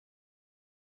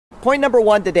Point number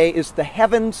one today is the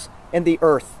heavens and the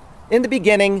earth. In the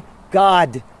beginning,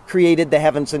 God created the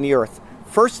heavens and the earth.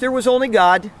 First there was only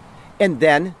God, and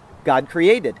then God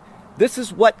created. This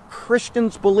is what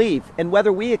Christians believe, and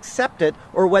whether we accept it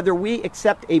or whether we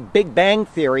accept a Big Bang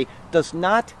theory does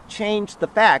not change the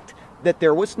fact that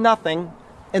there was nothing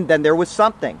and then there was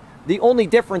something. The only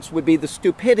difference would be the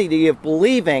stupidity of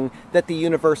believing that the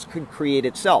universe could create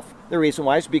itself. The reason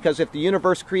why is because if the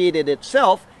universe created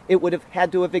itself, it would have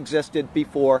had to have existed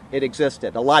before it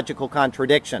existed. A logical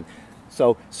contradiction.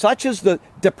 So such is the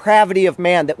depravity of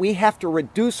man that we have to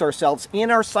reduce ourselves in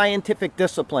our scientific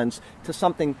disciplines to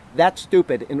something that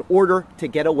stupid in order to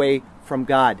get away from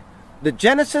God. The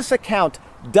Genesis account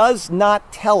does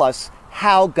not tell us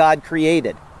how God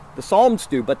created. The Psalms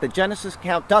do, but the Genesis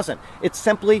account doesn't. It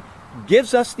simply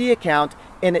gives us the account,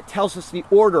 and it tells us the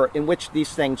order in which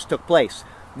these things took place.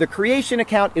 The creation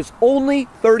account is only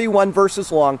 31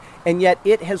 verses long, and yet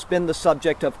it has been the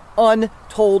subject of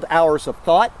untold hours of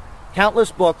thought,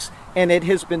 countless books, and it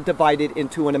has been divided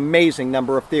into an amazing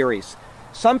number of theories.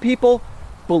 Some people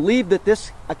believe that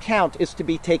this account is to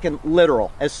be taken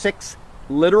literal, as 6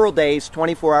 literal days,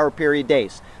 24-hour period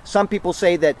days. Some people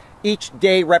say that each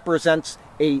day represents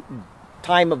a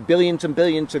time of billions and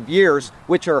billions of years,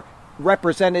 which are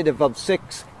representative of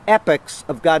 6 epochs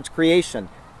of God's creation.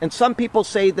 And some people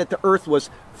say that the earth was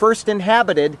first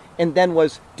inhabited and then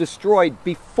was destroyed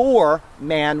before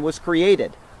man was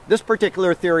created. This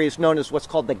particular theory is known as what's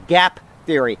called the gap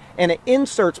theory, and it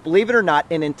inserts, believe it or not,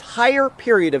 an entire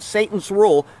period of Satan's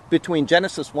rule between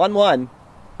Genesis 1:1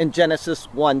 and Genesis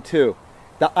 1:2.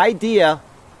 The idea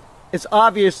is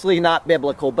obviously not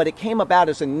biblical, but it came about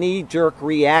as a knee-jerk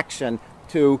reaction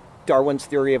to Darwin's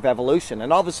theory of evolution.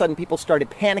 And all of a sudden people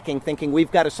started panicking, thinking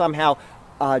we've got to somehow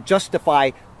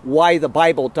justify why the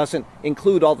Bible doesn't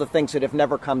include all the things that have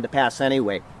never come to pass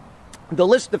anyway. The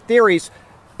list of theories,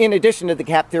 in addition to the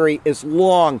gap theory, is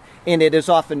long, and it is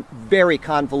often very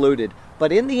convoluted.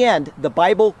 But in the end, the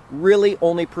Bible really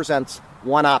only presents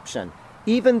one option.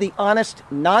 Even the honest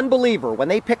non-believer, when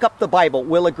they pick up the Bible,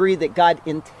 will agree that God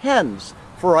intends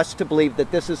for us to believe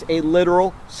that this is a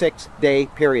literal 6-day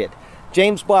period.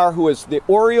 James Barr, who is the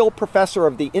Oriel Professor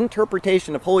of the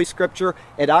Interpretation of Holy Scripture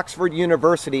at Oxford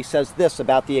University, says this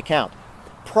about the account.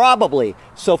 Probably,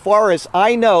 so far as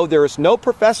I know, there is no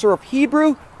professor of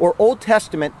Hebrew or Old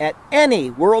Testament at any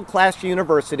world-class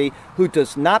university who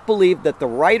does not believe that the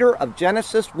writer of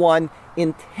Genesis 1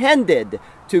 intended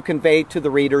to convey to the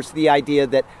readers the idea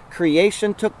that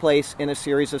creation took place in a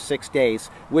series of 6 days,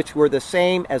 which were the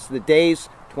same as the days,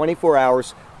 24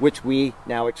 hours, which we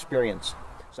now experience.